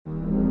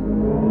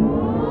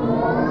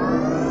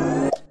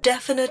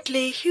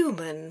definitely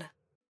human.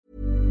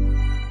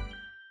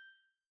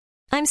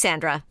 I'm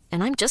Sandra,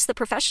 and I'm just the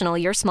professional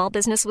your small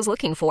business was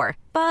looking for.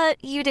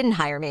 But you didn't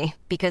hire me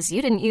because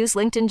you didn't use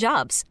LinkedIn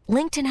Jobs.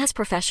 LinkedIn has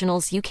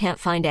professionals you can't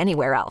find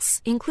anywhere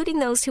else, including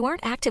those who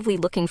aren't actively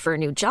looking for a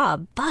new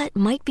job, but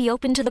might be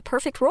open to the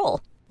perfect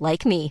role,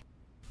 like me.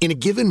 In a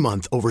given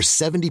month, over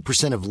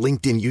 70% of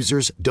LinkedIn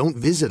users don't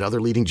visit other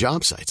leading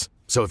job sites.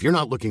 So if you're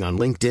not looking on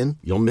LinkedIn,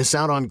 you'll miss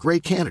out on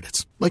great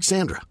candidates like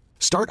Sandra.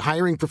 Start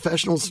hiring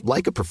professionals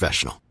like a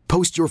professional.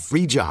 Post your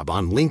free job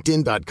on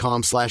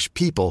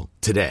linkedin.com/people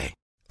today.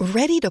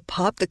 Ready to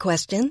pop the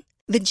question?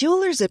 The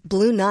jewelers at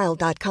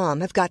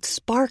BlueNile.com have got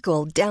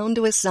sparkle down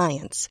to a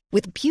science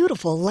with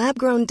beautiful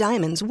lab-grown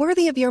diamonds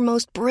worthy of your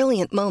most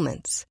brilliant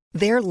moments.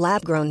 Their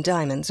lab-grown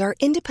diamonds are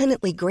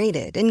independently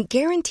graded and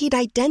guaranteed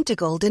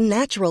identical to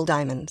natural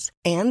diamonds,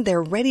 and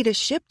they're ready to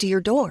ship to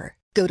your door.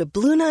 Go to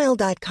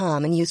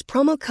BlueNile.com and use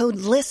promo code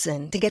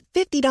LISTEN to get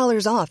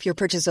 $50 off your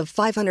purchase of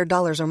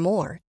 $500 or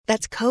more.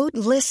 That's code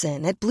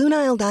LISTEN at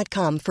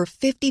BlueNile.com for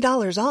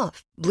 $50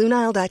 off.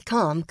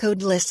 BlueNile.com,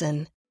 code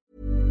LISTEN.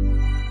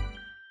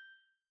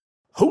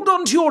 Hold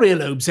on to your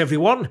earlobes,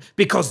 everyone,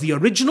 because the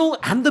original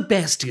and the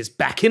best is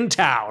back in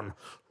town.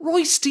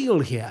 Roy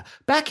Steele here,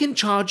 back in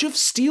charge of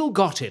Steele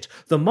Got It,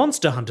 the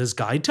Monster Hunter's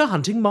Guide to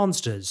Hunting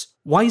Monsters.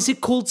 Why is it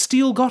called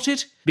Steele Got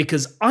It?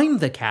 Because I'm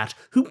the cat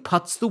who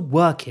puts the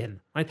work in,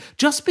 right?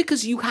 Just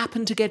because you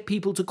happen to get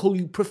people to call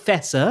you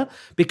professor,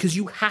 because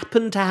you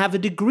happen to have a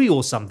degree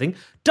or something,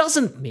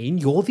 doesn't mean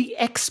you're the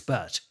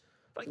expert.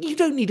 You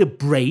don't need a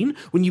brain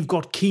when you've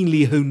got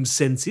keenly honed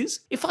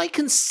senses. If I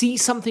can see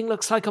something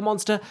looks like a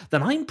monster,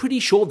 then I'm pretty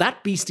sure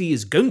that beastie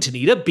is going to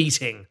need a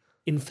beating.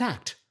 In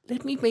fact,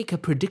 let me make a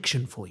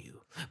prediction for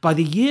you. By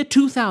the year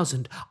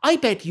 2000, I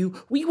bet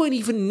you we won't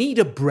even need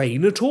a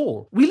brain at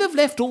all. We'll have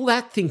left all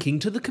that thinking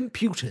to the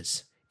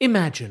computers.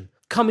 Imagine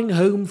coming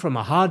home from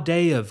a hard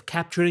day of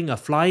capturing a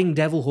flying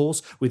devil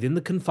horse within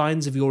the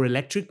confines of your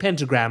electric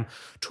pentagram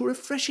to a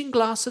refreshing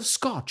glass of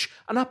scotch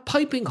and a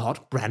piping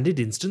hot branded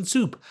instant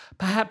soup,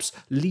 perhaps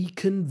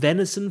leek and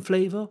venison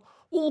flavour,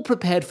 all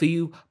prepared for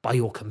you by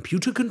your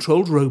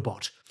computer-controlled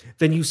robot.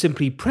 Then you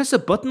simply press a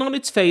button on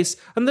its face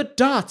and the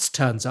darts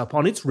turns up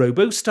on its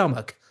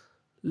robo-stomach.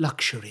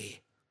 Luxury.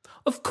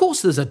 Of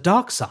course there's a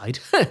dark side,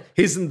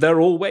 isn't there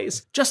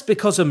always? Just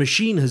because a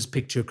machine has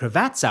picked your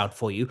cravats out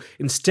for you,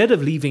 instead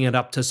of leaving it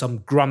up to some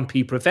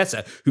grumpy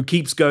professor who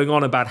keeps going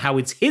on about how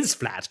it's his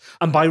flat,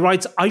 and by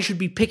rights I should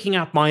be picking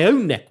out my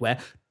own neckwear,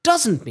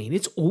 doesn't mean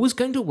it's always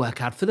going to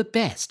work out for the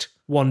best.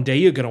 One day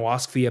you're going to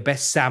ask for your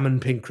best salmon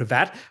pink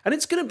cravat, and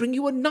it's going to bring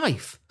you a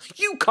knife.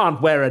 You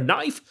can't wear a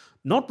knife,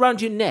 not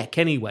round your neck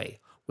anyway.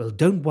 Well,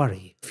 don't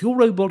worry. If your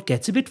robot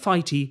gets a bit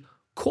fighty,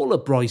 call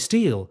up Roy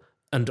Steele,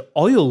 and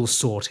oil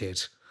sort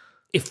it.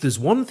 If there's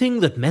one thing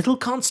that metal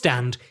can't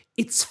stand,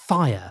 it's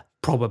fire,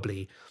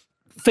 probably.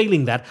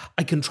 Failing that,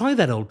 I can try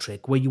that old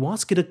trick where you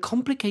ask it a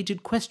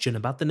complicated question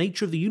about the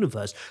nature of the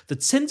universe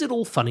that sends it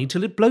all funny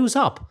till it blows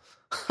up.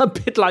 A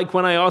bit like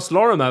when I asked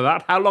Lorimer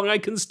about how long I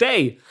can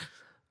stay.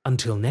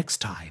 Until next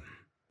time.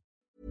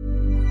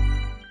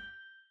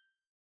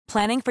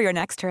 Planning for your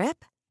next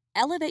trip?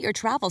 Elevate your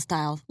travel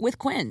style with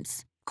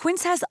Quince.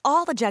 Quince has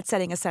all the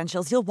jet-setting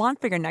essentials you'll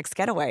want for your next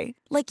getaway,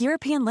 like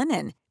European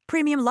linen,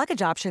 premium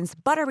luggage options,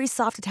 buttery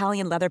soft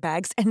Italian leather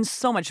bags, and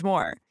so much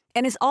more.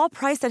 And is all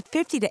priced at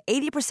 50 to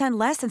 80%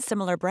 less than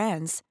similar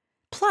brands.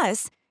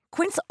 Plus,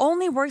 Quince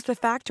only works with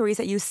factories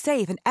that use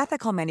safe and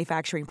ethical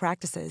manufacturing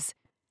practices.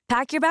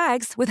 Pack your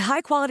bags with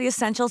high-quality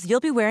essentials you'll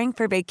be wearing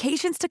for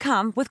vacations to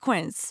come with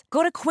Quince.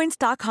 Go to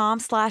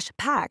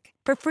quince.com/pack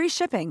for free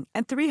shipping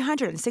and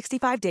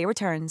 365-day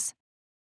returns.